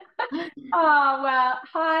Oh, well,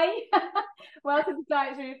 hi. Welcome to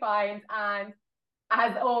Dietary Refined. And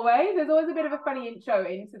as always, there's always a bit of a funny intro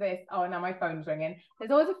into this. Oh, now my phone's ringing.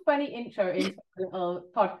 There's always a funny intro into a little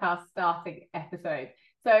podcast starting episode.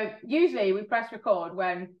 So usually we press record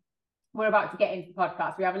when we're about to get into the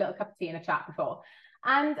podcast. We have a little cup of tea and a chat before.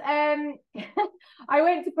 And I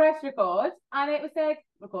went to press record and it was said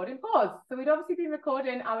recording pause. So we'd obviously been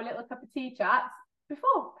recording our little cup of tea chats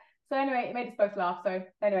before. So anyway, it made us both laugh. So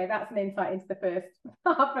anyway, that's an insight into the first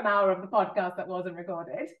half an hour of the podcast that wasn't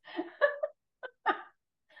recorded.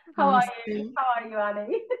 How are you? Honestly, How are you,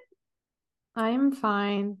 Annie? I'm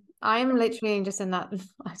fine. I'm literally just in that.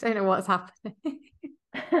 I don't know what's happening.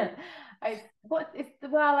 I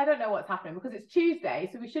don't know what's happening because it's Tuesday,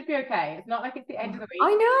 so we should be okay. It's not like it's the end of the I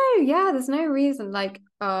week. know, yeah, there's no reason.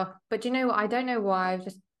 But you know what? I don't know why.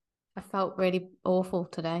 I felt really awful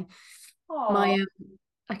today. My, Oh,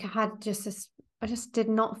 like I had just this, I just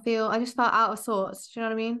felt out of sorts. Do you know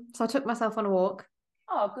what I mean? So I took myself on a walk,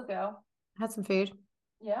 oh, good girl. had some food,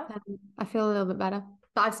 Yeah, and I feel a little bit better.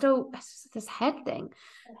 But it's just this head thing.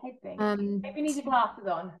 the head thing. Um, Maybe you need your glasses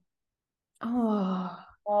on. oh, I've got,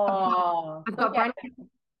 Oh, I've go got get brand,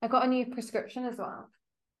 I got a new prescription as well.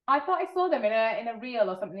 I thought I saw them in a reel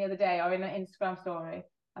or something the other day or in an Instagram story.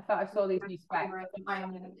 I thought I saw these new specs.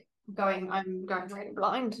 I'm going really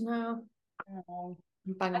blind now. Oh,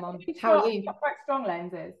 Bang they're them on. pretty How are strong. you? They've got quite strong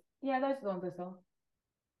lenses. Yeah, those are the ones I saw.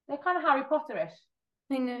 They're kind of Harry Potterish.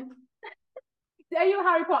 I know. Are you a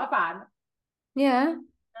Harry Potter fan? Yeah.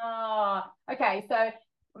 Oh, okay. So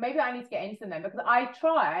maybe I need to get into them then because I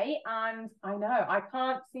try and I know I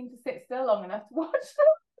can't seem to sit still long enough to watch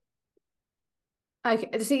them.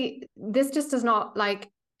 Okay. See, this just does not like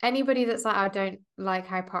anybody that's like, I don't like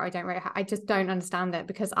Harry Potter, I don't rate, I just don't understand it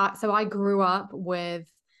because I grew up with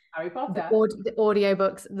Harry Potter. the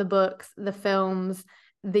audiobooks, the books, the films,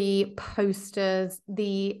 the posters,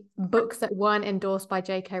 the books that weren't endorsed by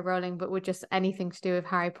J.K. Rowling, but were just anything to do with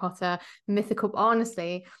Harry Potter, mythical.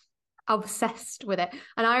 Honestly, obsessed with it.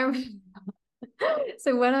 And I remember,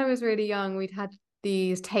 so when I was really young, we'd had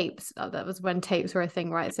these tapes. That was when tapes were a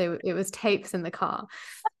thing, right? So it was tapes in the car.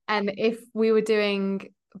 And if we were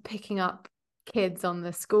doing picking up kids on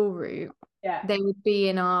the school route, Yeah. they would be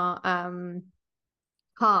in our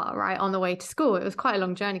car, right, on the way to school. It was quite a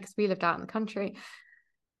long journey because we lived out in the country.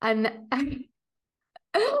 And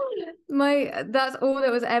my that's all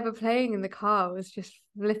that was ever playing in the car was just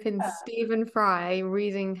flipping Stephen Fry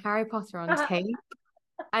reading Harry Potter on tape.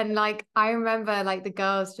 And like I remember like the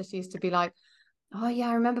girls just used to be like, oh yeah,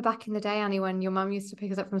 I remember back in the day, Annie, when your mum used to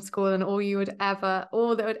pick us up from school and all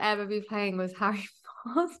that would ever be playing was Harry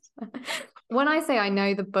Potter. When I say I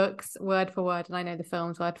know the books word for word and I know the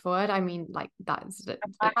films word for word, I mean like that's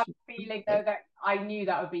I have literally a feeling though that I knew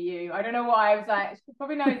that would be you. I don't know why. I was like, she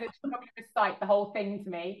probably knows that she probably recite the whole thing to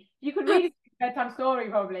me. You could read a bedtime story,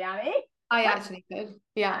 probably, Annie. I actually could.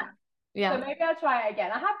 Yeah. So Yeah. maybe I'll try it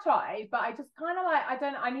again. I have tried, but I just kind of like I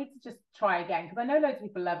don't. I need to just try again because I know loads of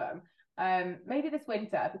people love them. Maybe this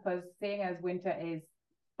winter because seeing as winter is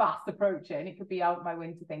fast approaching, it could be out my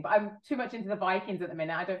winter thing. But I'm too much into the Vikings at the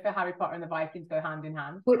minute. I don't feel Harry Potter and the Vikings go hand in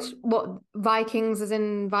hand. What Vikings as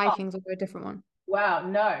in Oh, Vikings or a different one? well,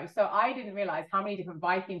 no. So I didn't realize how many different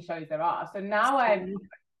Viking shows there are. So now I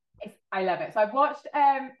love it. So I've watched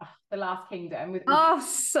The Last Kingdom with Oh,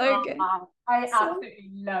 so good. I So absolutely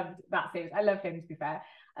loved that series. I love him to be fair.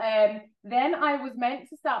 Then I was meant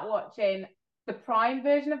to start watching the Prime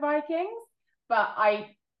version of Vikings, but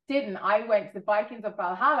I didn't. I went to the Vikings of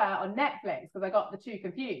Valhalla on Netflix because I got the two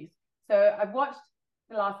confused. So I've watched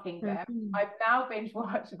The Last Kingdom. Mhm. I've now binge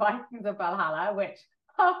watched Vikings of Valhalla, which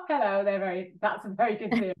oh hello, that's a very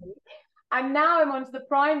good series. And now I'm onto the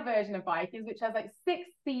Prime version of Vikings, which has like 6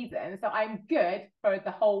 seasons. So I'm good for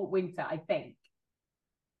the whole winter, I think.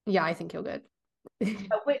 Yeah, I think you're good.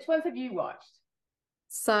 But which ones have you watched?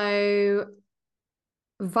 So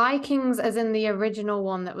Vikings as in the original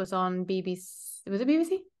one that was on BBC. Was it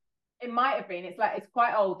BBC? It might have been. It's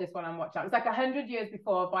quite old. This one I'm watching. It's like 100 years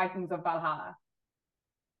before Vikings of Valhalla.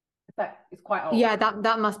 It's quite old. Yeah,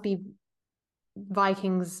 that must be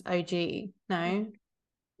Vikings OG. No.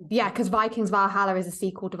 Yeah, because Vikings Valhalla is a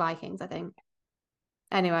sequel to Vikings, I think.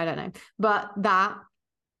 Anyway, I don't know. But that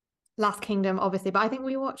Last Kingdom, obviously. But I think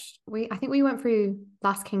we went through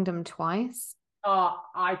Last Kingdom twice. Oh,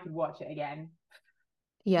 I could watch it again.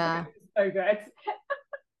 Yeah. So good.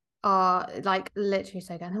 Like literally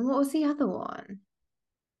so good. And what was the other one?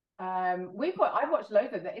 I've watched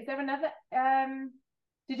loads of it. Is there another?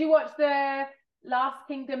 Did you watch the Last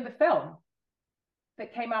Kingdom, the film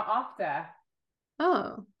that came out after?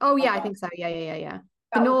 Oh. Oh yeah, I Oh, think so. Yeah.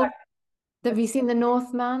 The that was like North. Have you seen The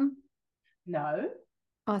Northman? No.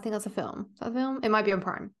 Oh, I think that's a film. Is that a film? It might be on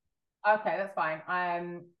Prime. Okay, that's fine.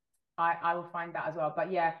 I will find that as well.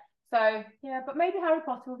 But yeah, so yeah, but maybe Harry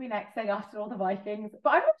Potter will be next thing after all the Vikings.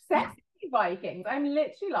 But I'm obsessed with Vikings. I'm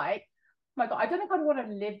literally like, oh my God, I don't think I'd want to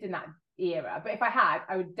have lived in that era. But if I had,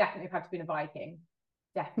 I would definitely have had to be a Viking.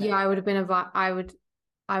 Definitely. Yeah, I would have been I would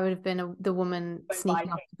have been the woman sneaking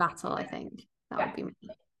Viking. off to battle, I think. That would be me.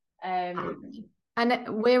 And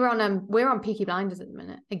we're on Peaky Blinders at the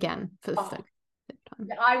minute again for the third time.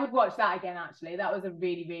 I would watch that again. Actually, that was a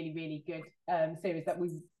really, really, really good series that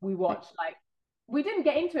we watched. Like, we didn't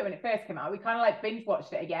get into it when it first came out. We kind of like binge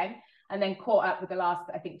watched it again and then caught up with the last,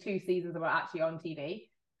 I think, 2 seasons that were actually on TV.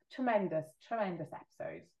 Tremendous, tremendous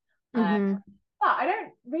episodes. Mm-hmm. But I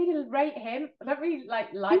don't really rate him. I don't really like.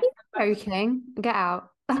 Joking. Get out.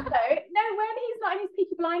 No, when he's not in his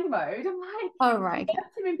Peaky Blinder mode, I'm like, oh right. I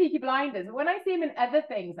loved him in Peaky Blinders. But when I see him in other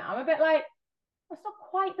things now, I'm a bit like, it's not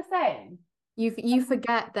quite the same. You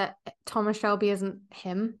forget that Thomas Shelby isn't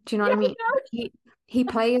him. Do you know what I mean? He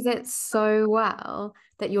plays it so well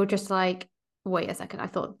that you're just like, wait a second, I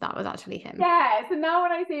thought that was actually him. Yeah, so now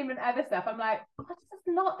when I see him in other stuff, I'm like, oh, that's just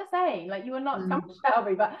not the same. Like, you are not Thomas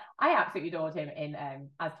Shelby, but I absolutely adored him in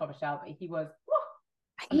as Thomas Shelby. He was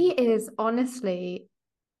he is honestly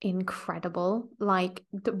incredible. Like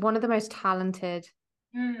one of the most talented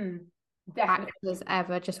actors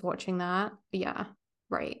ever. Just watching that, yeah,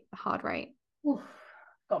 right, hard rate.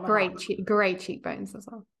 Great cheekbones as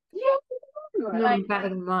well. Yeah, like, better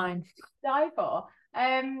than mine. Die for.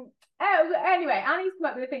 Anyway, Annie's come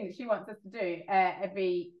up with a thing that she wants us to do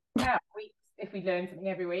every week, if we learn something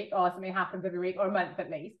every week, or something happens every week, or a month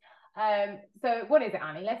at least. So what is it,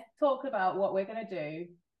 Annie? Let's talk about what we're going to do.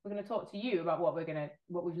 We're going to talk to you about what we've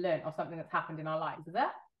learned, or something that's happened in our lives. Is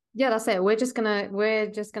that? Yeah, that's it. We're just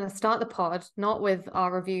gonna start the pod, not with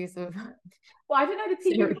our reviews of. Well, I don't know, the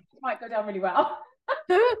TV might go down really well.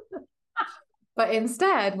 But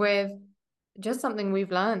instead with just something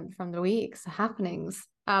we've learned from the week's happenings.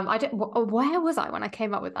 Where was I when I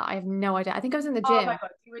came up with that? I have no idea. I think I was in the gym. Oh my God,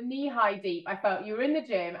 you were knee high deep. I felt you were in the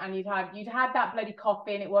gym and you'd had that bloody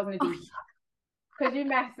coffee and it wasn't a deep because you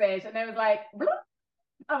messaged and it was like, bloop,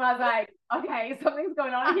 and I was like, okay, something's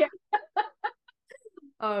going on here.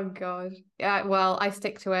 Oh God. Yeah, well, I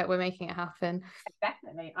stick to it. We're making it happen.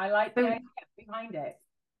 Definitely. I like the idea behind it.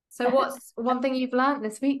 So what's one thing you've learned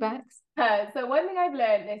this week, Bex? So one thing I've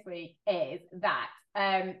learned this week is that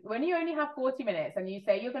when you only have 40 minutes and you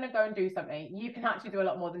say you're going to go and do something, you can actually do a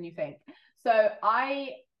lot more than you think. So I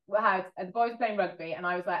had the boys playing rugby and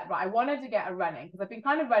I was like, right, I wanted to get a running because I've been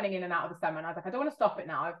kind of running in and out of the summer and I was like, I don't want to stop it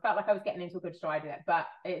now. I felt like I was getting into a good stride with it, but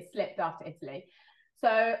it slipped after Italy. So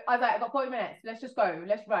I was like, I've got 40 minutes. Let's just go.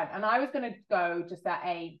 Let's run. And I was going to go just at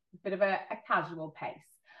a bit of a casual pace.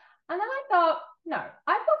 And then I thought, no,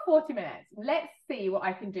 I've got 40 minutes. Let's see what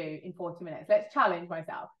I can do in 40 minutes. Let's challenge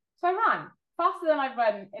myself. So I ran faster than I've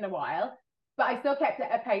run in a while, but I still kept it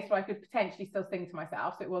at a pace where I could potentially still sing to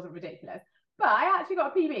myself. So it wasn't ridiculous. But I actually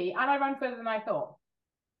got a PB and I ran further than I thought.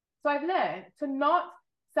 So I've learned to not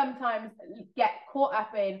sometimes get caught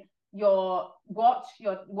up in your watch,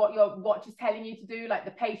 what your watch is telling you to do, like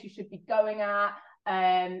the pace you should be going at,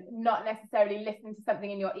 not necessarily listening to something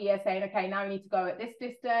in your ear saying, okay, now you need to go at this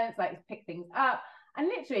distance, like pick things up and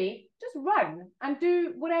literally just run and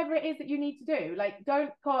do whatever it is that you need to do. Like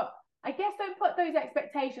don't put those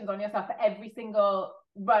expectations on yourself for every single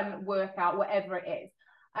run, workout, whatever it is.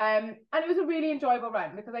 And it was a really enjoyable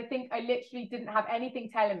run because I think I literally didn't have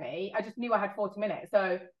anything telling me. I just knew I had 40 minutes.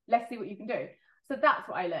 So let's see what you can do. So that's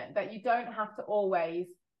what I learned, that you don't have to always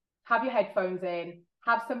have your headphones in,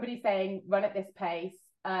 have somebody saying run at this pace,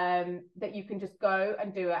 that you can just go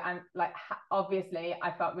and do it. And like, obviously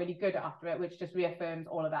I felt really good after it, which just reaffirms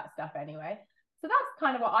all of that stuff anyway. So that's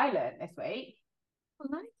kind of what I learned this week.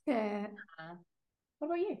 I like it. What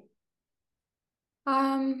about you?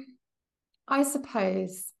 I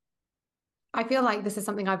suppose I feel like this is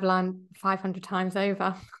something I've learned 500 times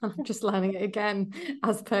over. I'm just learning it again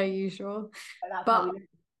as per usual. But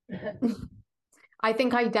I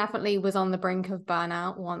think I definitely was on the brink of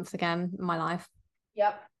burnout once again in my life.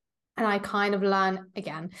 Yep. And I kind of learned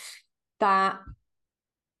again that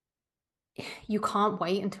you can't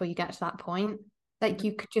wait until you get to that point. Like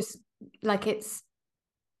you could just, like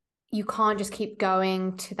you can't just keep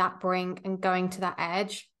going to that brink and going to that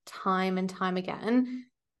edge time and time again.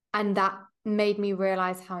 And that made me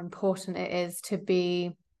realize how important it is to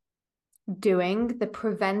be doing the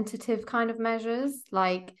preventative kind of measures,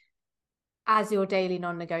 like as your daily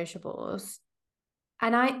non-negotiables.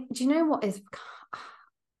 And do you know what is,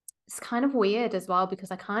 it's kind of weird as well, because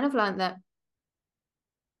I kind of learned that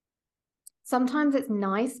sometimes it's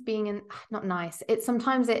nice being in, not nice, it's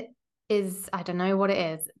sometimes it is, I don't know what it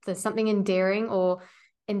is. There's something endearing or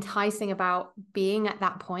enticing about being at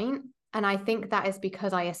that point. And I think that is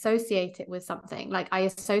because I associate it with something. Like I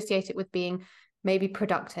associate it with being maybe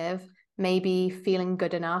productive, maybe feeling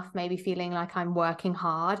good enough, maybe feeling like I'm working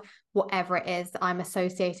hard, whatever it is that I'm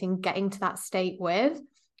associating getting to that state with,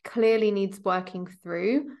 clearly needs working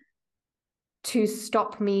through to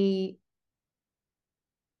stop me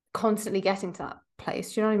constantly getting to that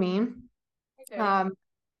place. Do you know what I mean? Okay.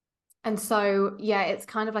 And so, yeah, it's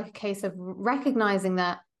kind of like a case of recognizing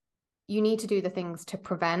that you need to do the things to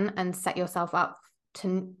prevent and set yourself up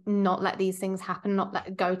to not let these things happen, not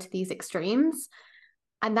let go to these extremes.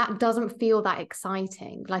 And that doesn't feel that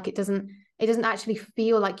exciting. Like it doesn't actually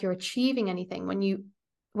feel like you're achieving anything when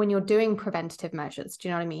you're doing preventative measures. Do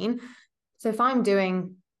you know what I mean? So if I'm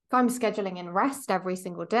scheduling in rest every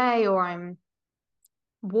single day, or I'm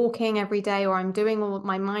walking every day, or I'm doing all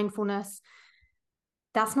my mindfulness,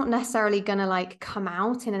 that's not necessarily going to like come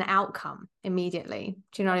out in an outcome immediately.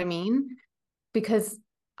 Do you know what I mean? Because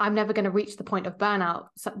I'm never going to reach the point of burnout.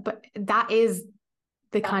 So, but that is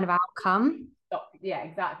the kind of outcome. Yeah,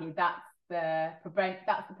 exactly. That's the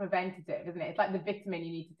preventative, isn't it? It's like the vitamin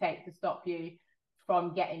you need to take to stop you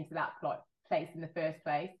from getting to that place in the first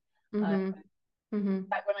place. Like when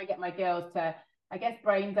I get my girls to, I guess,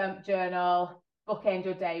 brain dump, journal, bookend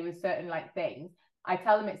your day with certain like things, I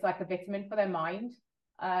tell them it's like a vitamin for their mind.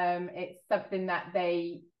 It's something that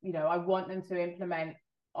they, I want them to implement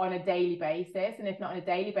on a daily basis, and if not on a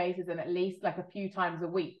daily basis, then at least like a few times a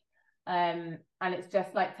week. And it's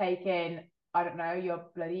just like taking, I don't know, your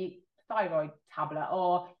bloody thyroid tablet,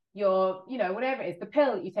 or your, whatever it is, the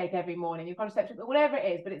pill that you take every morning, your contraception, whatever it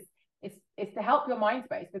is. But it's to help your mind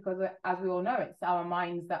space, because as we all know, it's our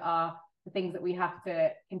minds that are the things that we have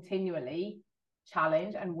to continually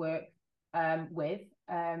challenge and work with.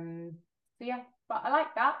 So yeah, but I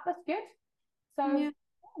like that. That's good. So yeah,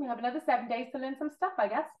 we have another 7 days to learn some stuff, I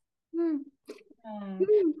guess. Oh,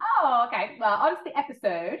 okay. Well, on to the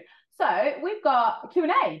episode. So we've got a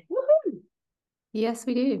Q&A. Woohoo! Yes,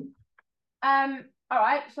 we do. All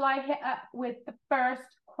right. Shall I hit up with the first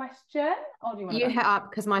question, or do you want to hit up,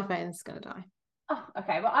 because my phone's gonna die. Oh,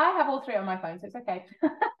 okay. Well, I have all three on my phone, so it's okay.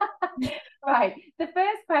 Right. The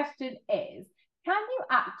first question is, can you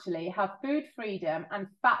actually have food freedom and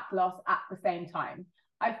fat loss at the same time?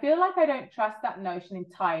 I feel like I don't trust that notion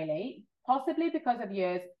entirely, possibly because of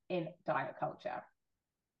years in diet culture.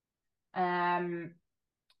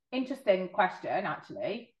 Interesting question,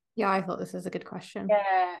 actually. Yeah, I thought this was a good question.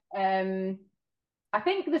 Yeah. I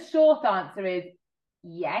think the short answer is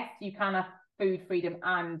yes, you can have food freedom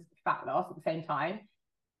and fat loss at the same time.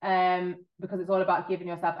 Because it's all about giving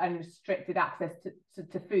yourself unrestricted access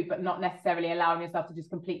to food, but not necessarily allowing yourself to just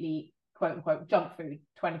completely, quote unquote, junk food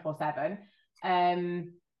 24/7.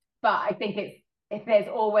 But I think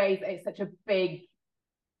it's such a big,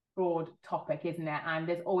 broad topic, isn't it? And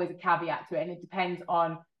there's always a caveat to it, and it depends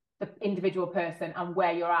on the individual person and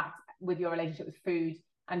where you're at with your relationship with food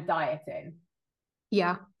and dieting.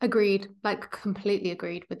 Yeah, agreed. Like completely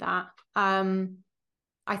agreed with that.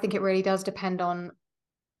 I think it really does depend on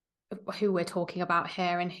who we're talking about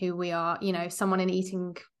here and who we are. Someone in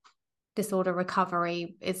eating disorder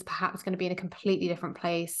recovery is perhaps going to be in a completely different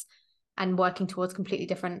place and working towards completely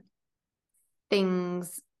different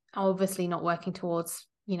things, obviously not working towards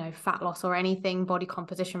fat loss or anything body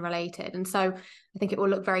composition related. And so I think it will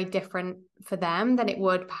look very different for them than it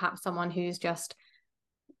would perhaps someone who's just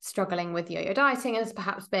struggling with yo-yo dieting and has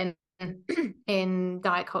perhaps been in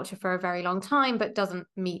diet culture for a very long time but doesn't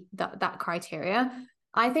meet that criteria.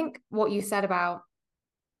 I think what you said about,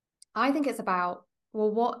 I think it's about,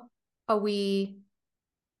 well, what are we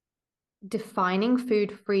defining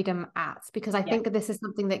food freedom as? Because I think that this is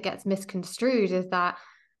something that gets misconstrued, is that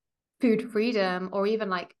food freedom, or even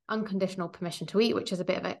like unconditional permission to eat, which is a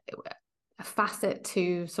bit of a facet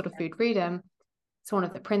to sort of food freedom. It's one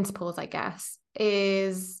of the principles, I guess,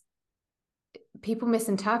 is people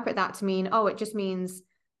misinterpret that to mean, oh, it just means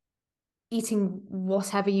eating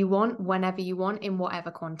whatever you want, whenever you want, in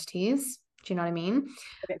whatever quantities. Do you know what I mean?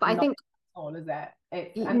 But I think all, is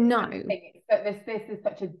it? No. This is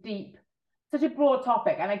such a deep, such a broad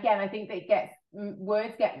topic, and again, I think that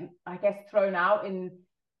words get, I guess, thrown out in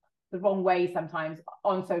the wrong way sometimes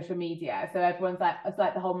on social media. So everyone's like, it's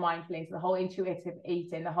like the whole mindfulness, the whole intuitive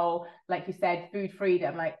eating, the whole, like you said, food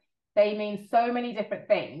freedom. Like they mean so many different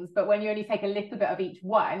things, but when you only take a little bit of each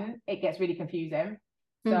one, it gets really confusing.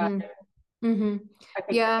 So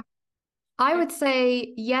yeah, I would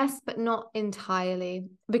say yes, but not entirely,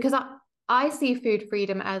 because I see food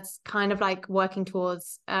freedom as kind of like working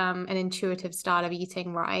towards an intuitive style of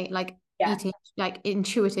eating, right? Like eating, like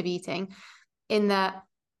intuitive eating, in that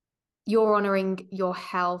you're honoring your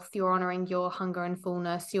health, you're honoring your hunger and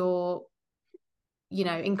fullness, you're, you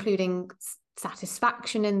know, including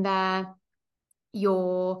satisfaction in there,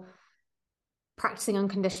 you're practicing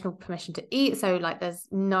unconditional permission to eat. So like there's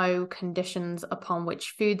no conditions upon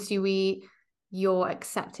which foods you eat. You're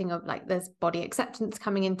accepting of, like, there's body acceptance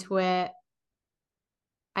coming into it,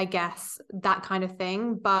 I guess, that kind of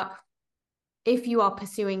thing. But if you are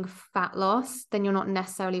pursuing fat loss, then you're not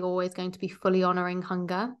necessarily always going to be fully honoring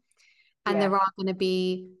hunger. And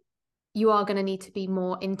you are going to need to be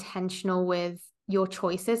more intentional with your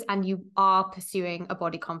choices, and you are pursuing a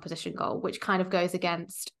body composition goal, which kind of goes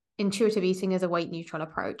against intuitive eating as a weight neutral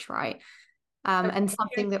approach, right? And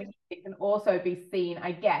something that it can also be seen,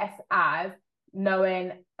 I guess, as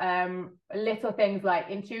knowing little things like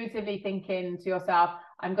intuitively thinking to yourself,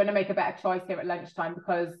 I'm going to make a better choice here at lunchtime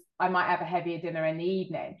because I might have a heavier dinner in the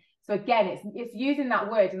evening. So again, it's using that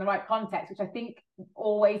word in the right context, which I think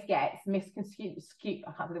always gets misconstrued.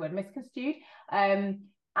 I can't say the word misconstrued. And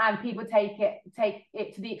people take it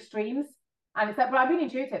to the extremes. And it's like, but I'm being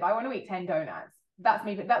intuitive. I want to eat 10 donuts. That's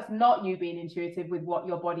me, but that's not you being intuitive with what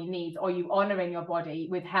your body needs, or you honoring your body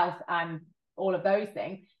with health and all of those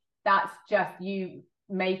things. That's just you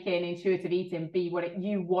making intuitive eating be what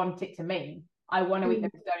you want it to mean. I want to eat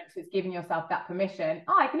those donuts. So it's giving yourself that permission.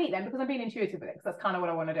 Oh, I can eat them because I'm being intuitive with it, because that's kind of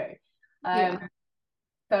what I want to do.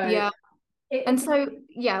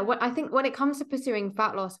 What I think when it comes to pursuing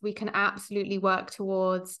fat loss, we can absolutely work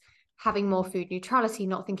towards having more food neutrality,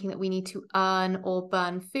 not thinking that we need to earn or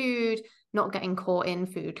burn food, not getting caught in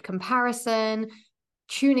food comparison,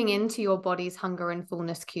 tuning into your body's hunger and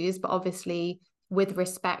fullness cues. But obviously, with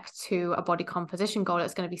respect to a body composition goal,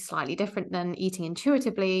 it's going to be slightly different than eating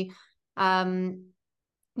intuitively. You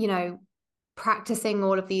know, practicing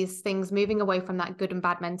all of these things, moving away from that good and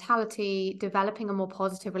bad mentality, developing a more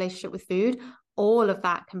positive relationship with food, all of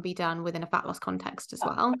that can be done within a fat loss context as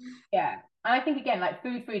well. Yeah. And I think, again, like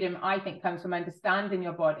food freedom, I think comes from understanding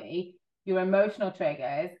your body, your emotional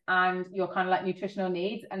triggers, and your kind of like nutritional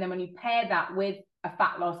needs. And then when you pair that with a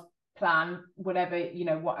fat loss plan, whatever, you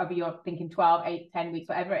know, whatever you're thinking, 12, 8, 10 weeks,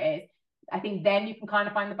 whatever it is, I think then you can kind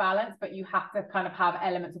of find the balance, but you have to kind of have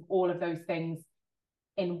elements of all of those things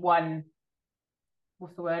in one,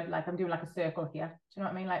 what's the word? Like I'm doing like a circle here. Do you know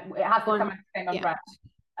what I mean? Like it has to come out the same umbrella.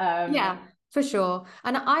 Yeah, for sure.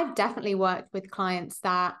 And I've definitely worked with clients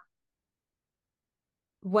that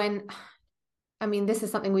this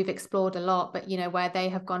is something we've explored a lot, but, you know, where they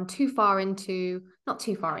have gone not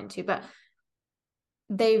too far into, but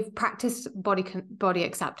they've practiced body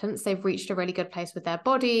acceptance. They've reached a really good place with their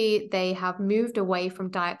body. They have moved away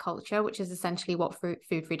from diet culture, which is essentially what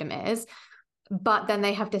food freedom is. But then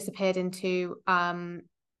they have disappeared into going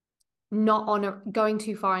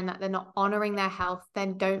too far in that they're not honoring their health,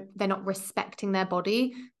 they're not respecting their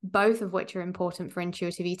body, both of which are important for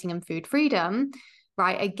intuitive eating and food freedom,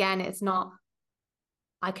 right? Again, it's not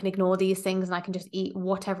I can ignore these things and I can just eat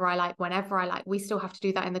whatever I like whenever I like. We still have to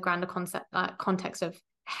do that in the grander context of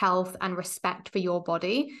health and respect for your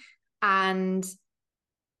body. And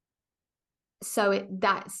so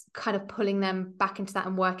that's kind of pulling them back into that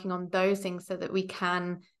and working on those things so that we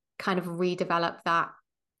can kind of redevelop that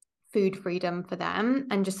food freedom for them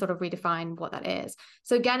and just sort of redefine what that is.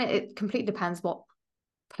 So again, it completely depends what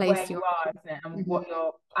place where you are, isn't it, and what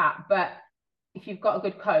you're at. But if you've got a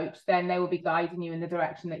good coach, then they will be guiding you in the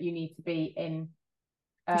direction that you need to be in,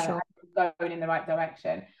 sure. Going in the right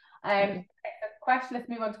direction. Let's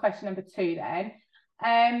move on to question number 2 then.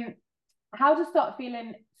 How to stop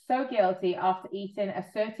feeling so guilty after eating a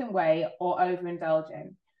certain way or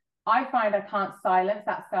overindulging. I find I can't silence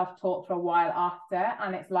that self-talk for a while after,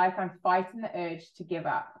 and it's like I'm fighting the urge to give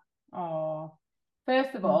up. Oh,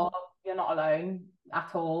 first of all, you're not alone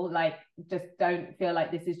at all. Like, just don't feel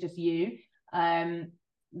like this is just you.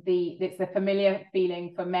 It's a familiar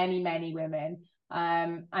feeling for many, many women.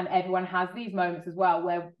 And everyone has these moments as well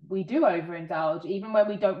where we do overindulge, even when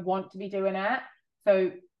we don't want to be doing it.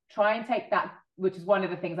 So try and take that, which is one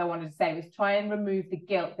of the things I wanted to say, was try and remove the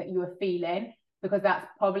guilt that you are feeling, because that's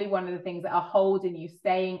probably one of the things that are holding you,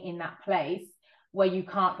 staying in that place where you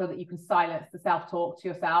can't feel that you can silence the self-talk to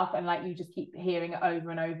yourself, and like you just keep hearing it over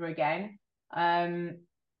and over again. So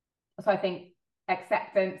I think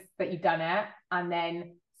acceptance that you've done it, and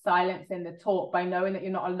then silencing the talk by knowing that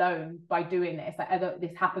you're not alone by doing this. Like,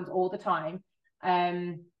 this happens all the time.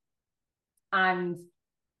 And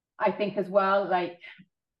I think as well, like,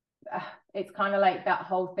 it's kind of like that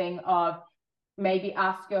whole thing of maybe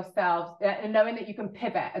ask yourselves, and knowing that you can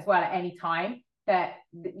pivot as well at any time, that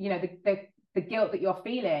you know the guilt that you're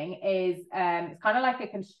feeling is it's kind of like a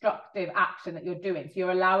constructive action that you're doing. So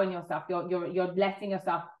you're allowing yourself, you're letting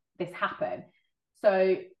yourself this happen.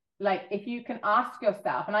 So like if you can ask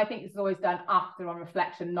yourself, and I think this is always done after on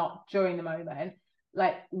reflection, not during the moment,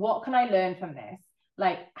 like what can I learn from this?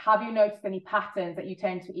 Like, have you noticed any patterns that you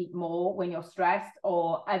tend to eat more when you're stressed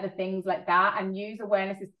or other things like that? And use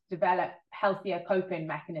awarenesses to develop healthier coping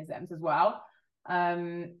mechanisms as well.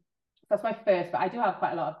 That's my first, but I do have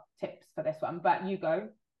quite a lot of tips for this one, but you go.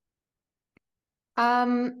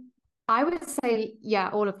 I would say, yeah,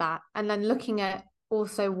 all of that. And then looking at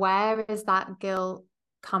also where is that guilt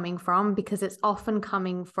coming from? Because it's often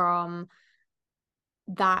coming from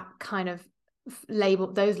that kind of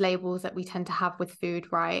label, those labels that we tend to have with food,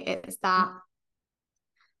 right? It's that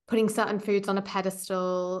putting certain foods on a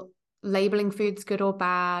pedestal, labeling foods good or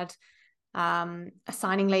bad,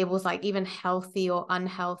 assigning labels like even healthy or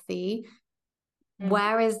unhealthy.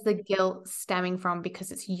 Where is the guilt stemming from?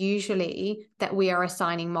 Because it's usually that we are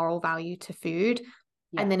assigning moral value to food.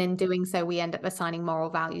 Yeah. And then in doing so, we end up assigning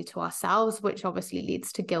moral value to ourselves, which obviously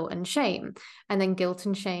leads to guilt and shame. And then guilt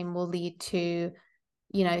and shame will lead to,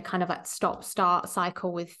 you know, kind of like stop-start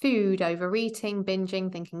cycle with food, overeating,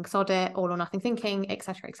 binging, thinking sod it, all or nothing thinking, et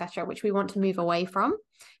cetera, which we want to move away from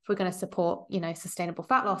if we're going to support, you know, sustainable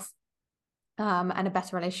fat loss and a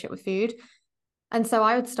better relationship with food. And so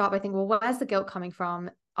I would start by thinking, well, where's the guilt coming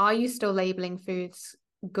from? Are you still labeling foods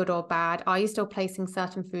good or bad? Are you still placing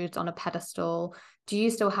certain foods on a pedestal? Do you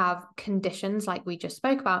still have conditions like we just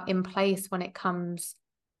spoke about in place when it comes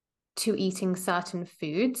to eating certain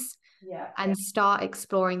foods? Yeah. And start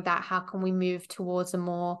exploring that. How can we move towards a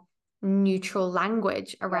more neutral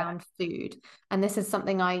language around food? And this is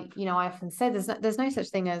something I often say, there's no such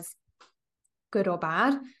thing as good or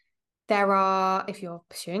bad. There are, if you're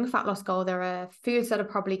pursuing a fat loss goal, there are foods that are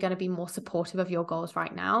probably going to be more supportive of your goals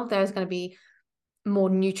right now. There's going to be more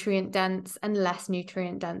nutrient dense and less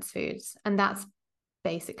nutrient dense foods. And that's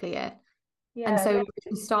basically it. Yeah, and so if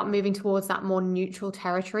you start moving towards that more neutral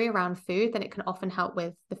territory around food, then it can often help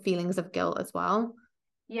with the feelings of guilt as well.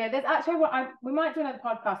 Yeah, there's actually we might do another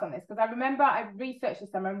podcast on this, because I remember I researched this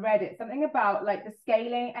and read it, something about like the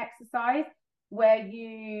scaling exercise where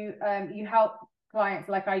you help clients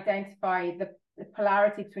like identify the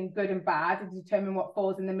polarity between good and bad and determine what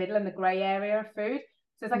falls in the middle and the gray area of food.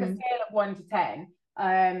 So it's like a scale of 1 to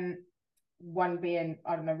 10, 1 being,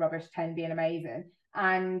 I don't know, rubbish, 10 being amazing.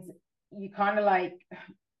 And you kind of like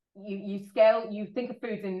you think of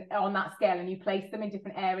foods on that scale and you place them in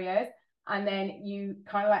different areas, and then you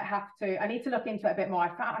kind of like have to, I need to look into it a bit more.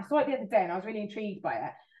 I saw it the other day and I was really intrigued by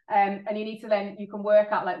it. And you need to then, you can work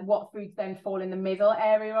out like what foods then fall in the middle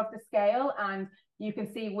area of the scale, and you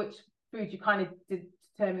can see which foods you kind of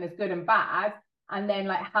determine as good and bad, and then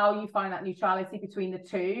like how you find that neutrality between the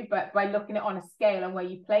two. But by looking at it on a scale and where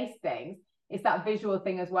you place things, it's that visual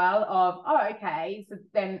thing as well of, oh, okay, so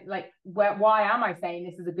then like why am I saying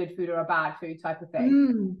this is a good food or a bad food type of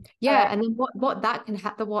thing? Yeah, and then what that can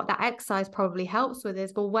what that exercise probably helps with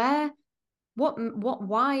is, well, why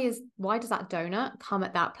does that donut come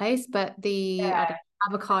at that place, but the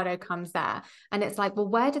avocado comes there? And it's like, well,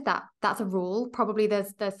 where did that's a rule. Probably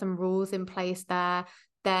there's some rules in place there.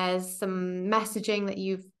 There's some messaging that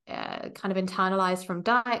you've kind of internalized from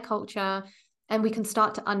diet culture. And we can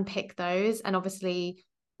start to unpick those, and obviously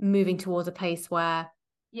moving towards a place where...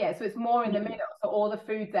 Yeah, so it's more in the middle. So all the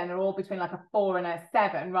foods then are all between like a 4 and a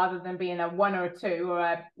 7, rather than being a 1 or a 2 or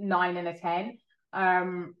a 9 and a 10. So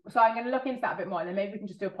I'm going to look into that a bit more, and then maybe we can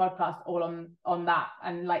just do a podcast all on that,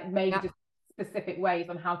 and like maybe just specific ways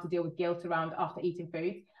on how to deal with guilt around after eating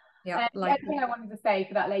foods. Yeah. The other thing I wanted to say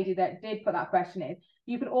for that lady that did put that question is,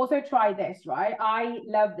 you could also try this, right? I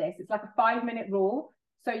love this. It's like a 5-minute rule.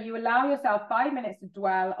 So you allow yourself 5 minutes to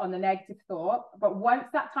dwell on the negative thought, but once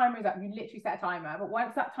that timer is up, you literally set a timer, but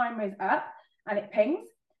once that timer is up and it pings,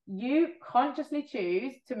 you consciously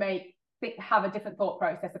choose to have a different thought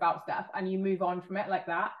process about stuff, and you move on from it like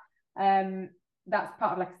that. That's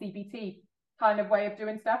part of like CBT kind of way of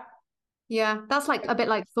doing stuff. Yeah, that's like a bit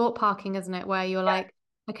like thought parking, isn't it? Where you're like,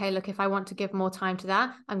 okay, look, if I want to give more time to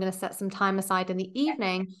that, I'm going to set some time aside in the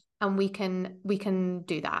evening, and we can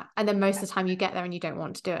do that. And then most of the time you get there and you don't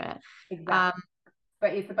want to do it. Exactly.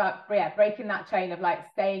 But it's about breaking that chain of like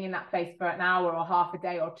staying in that place for an hour or half a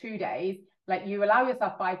day or 2 days. Like you allow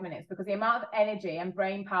yourself 5 minutes, because the amount of energy and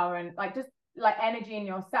brain power and like just like energy in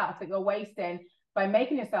yourself that you're wasting by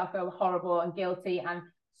making yourself feel horrible and guilty and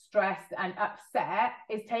stressed and upset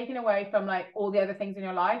is taken away from like all the other things in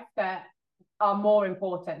your life that are more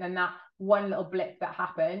important than that one little blip that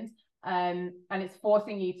happened. and it's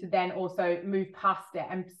forcing you to then also move past it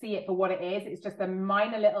and see it for what it is. It's just a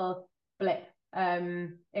minor little blip,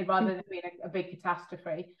 rather than being a big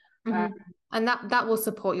catastrophe. And that will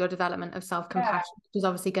support your development of self-compassion, which is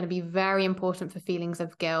obviously going to be very important for feelings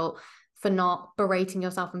of guilt, for not berating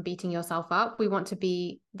yourself and beating yourself up. We want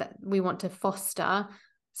to foster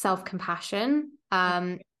self-compassion.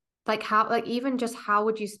 Even just how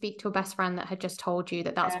would you speak to a best friend that had just told you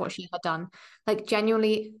that that's what she had done? Like,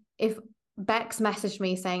 genuinely, if Bex messaged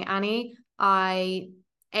me saying, Annie, I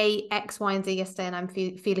ate X, Y, and Z yesterday and I'm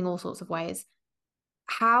feeling all sorts of ways,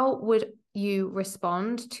 how would you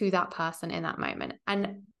respond to that person in that moment?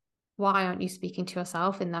 And why aren't you speaking to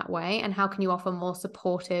yourself in that way? And how can you offer more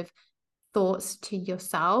supportive thoughts to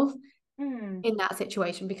yourself in that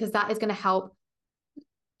situation? Because that is going to help.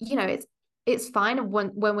 It's fine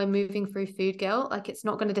when we're moving through food guilt, like it's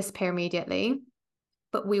not going to disappear immediately,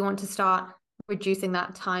 but we want to start reducing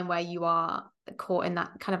that time where you are caught in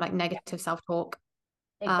that kind of like negative self-talk,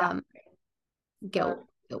 guilt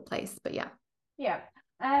place. But yeah.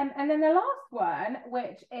 And then the last one,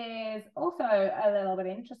 which is also a little bit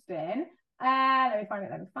interesting. Let me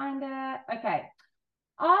find it. Okay.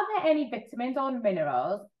 Are there any vitamins or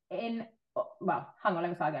minerals in, well, hang on, let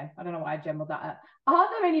me start again. I don't know why I jumbled that up. Are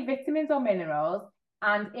there any vitamins or minerals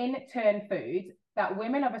and in turn foods that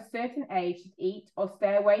women of a certain age should eat or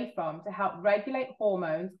stay away from to help regulate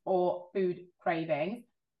hormones or food cravings?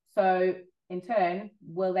 So in turn,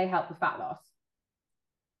 will they help with fat loss?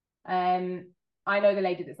 I know the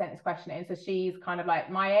lady that sent this question in, so she's kind of like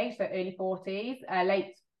my age, so early 40s,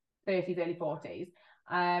 late 30s, early 40s.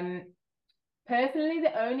 Personally,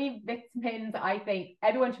 the only vitamins I think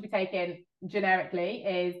everyone should be taking generically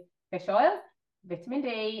is fish oil, vitamin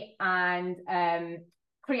D, and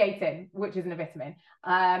creatine, which isn't a vitamin.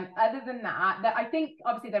 Other than that, I think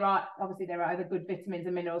obviously there are other good vitamins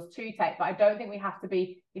and minerals to take, but I don't think we have to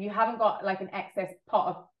be, if you haven't got like an excess pot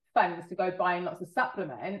of funds to go buying lots of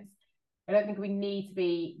supplements, I don't think we need to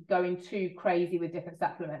be going too crazy with different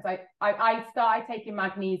supplements. I started taking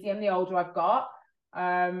magnesium the older I've got,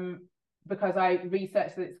 because I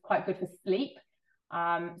researched that it's quite good for sleep.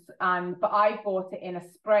 But I bought it in a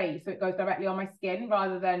spray, so it goes directly on my skin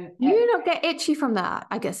rather than. You not get itchy from that?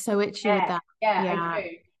 I get so itchy with that. Yeah,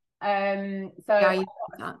 I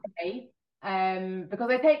do. Because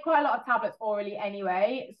I take quite a lot of tablets orally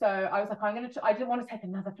anyway, so I was like, I didn't want to take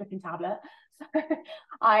another flipping tablet, so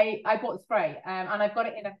I bought the spray, and I've got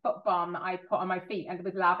it in a foot balm that I put on my feet and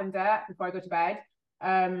with lavender before I go to bed.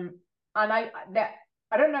 And I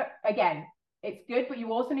don't know. Again, it's good, but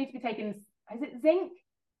you also need to be taking, is it zinc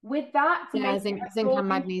with that to make zinc and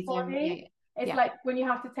magnesium. It's like when you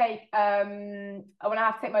have to take when I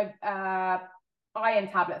have to take my iron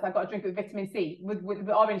tablets, I've got to drink it with vitamin C with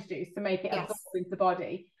orange juice to make it absorb into the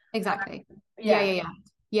body. Exactly.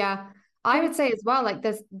 Yeah. I would say as well, like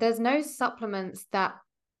there's no supplements that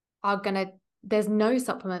there's no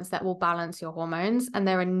supplements that will balance your hormones, and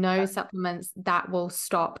there are no supplements that will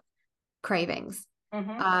stop cravings.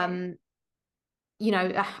 I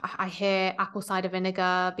hear apple cider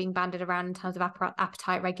vinegar being banded around in terms of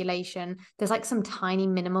appetite regulation. There's like some tiny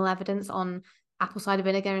minimal evidence on apple cider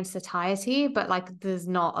vinegar and satiety, but like there's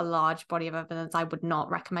not a large body of evidence. I would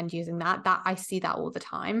not recommend using that. I see that all the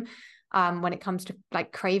time when it comes to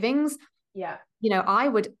like cravings. I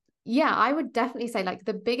would definitely say like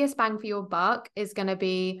the biggest bang for your buck is going to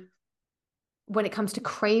be when it comes to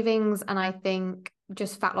cravings, and I think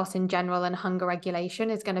just fat loss in general and hunger regulation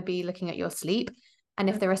is going to be looking at your sleep. And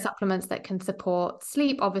if there are supplements that can support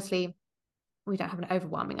sleep, obviously we don't have an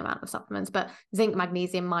overwhelming amount of supplements, but zinc,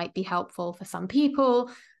 magnesium might be helpful for some people.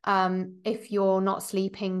 If you're not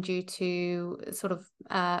sleeping due to sort of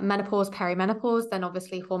menopause, perimenopause, then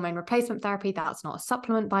obviously hormone replacement therapy, that's not a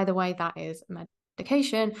supplement, by the way, that is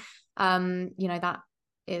medication. That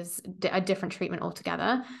is a different treatment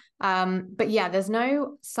altogether. But yeah, there's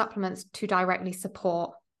no supplements to directly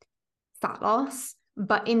support fat loss,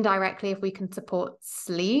 but indirectly, if we can support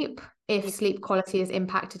sleep, if sleep quality is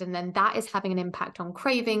impacted, and then that is having an impact on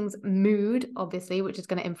cravings, mood, obviously, which is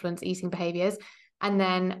going to influence eating behaviors, and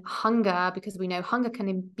then hunger, because we know hunger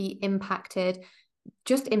can be impacted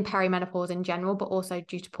just in perimenopause in general, but also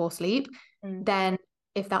due to poor sleep. Then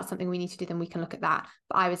if that's something we need to do, then we can look at that.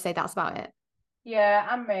 But I would say that's about it.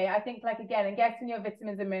 Yeah, and me, I think like again, and getting your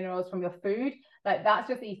vitamins and minerals from your food, like that's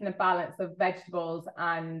just eating a balance of vegetables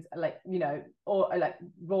and or like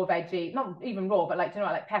raw veggie, not even raw, but like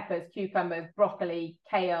like peppers, cucumbers, broccoli,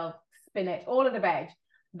 kale, spinach, all of the veg.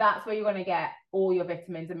 That's where you're going to get all your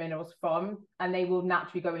vitamins and minerals from, and they will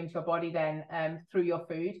naturally go into your body then through your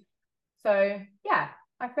food. So yeah,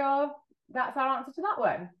 I feel that's our answer to that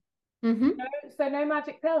one. Mm-hmm. So no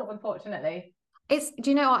magic pills, unfortunately. Do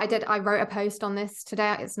you know what I did? I wrote a post on this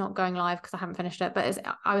today. It's not going live because I haven't finished it, but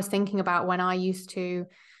I was thinking about when I used to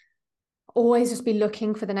always just be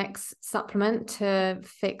looking for the next supplement to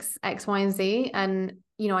fix X, Y, and Z. And,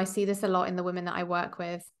 I see this a lot in the women that I work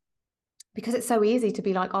with because it's so easy to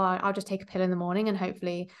be like, oh, I'll just take a pill in the morning and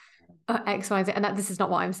hopefully X, Y, and Z. And this is not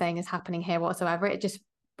what I'm saying is happening here whatsoever. It just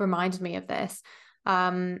reminded me of this.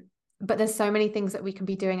 But there's so many things that we can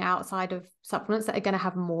be doing outside of supplements that are going to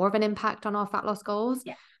have more of an impact on our fat loss goals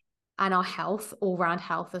and our health, all round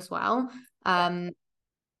health as well. But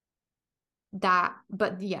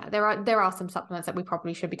yeah, there are some supplements that we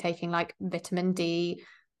probably should be taking, like vitamin D,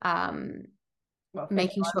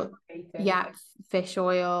 making sure, fish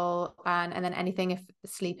oil, and then anything if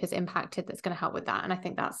sleep is impacted that's going to help with that. And I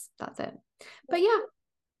think that's it. But yeah.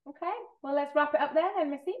 Okay, well, let's wrap it up there then,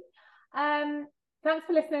 Missy. Thanks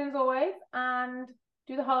for listening as always, and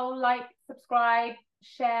do the whole like, subscribe,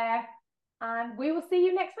 share, and we will see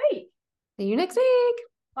you next week. See you next week.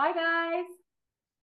 Bye, guys.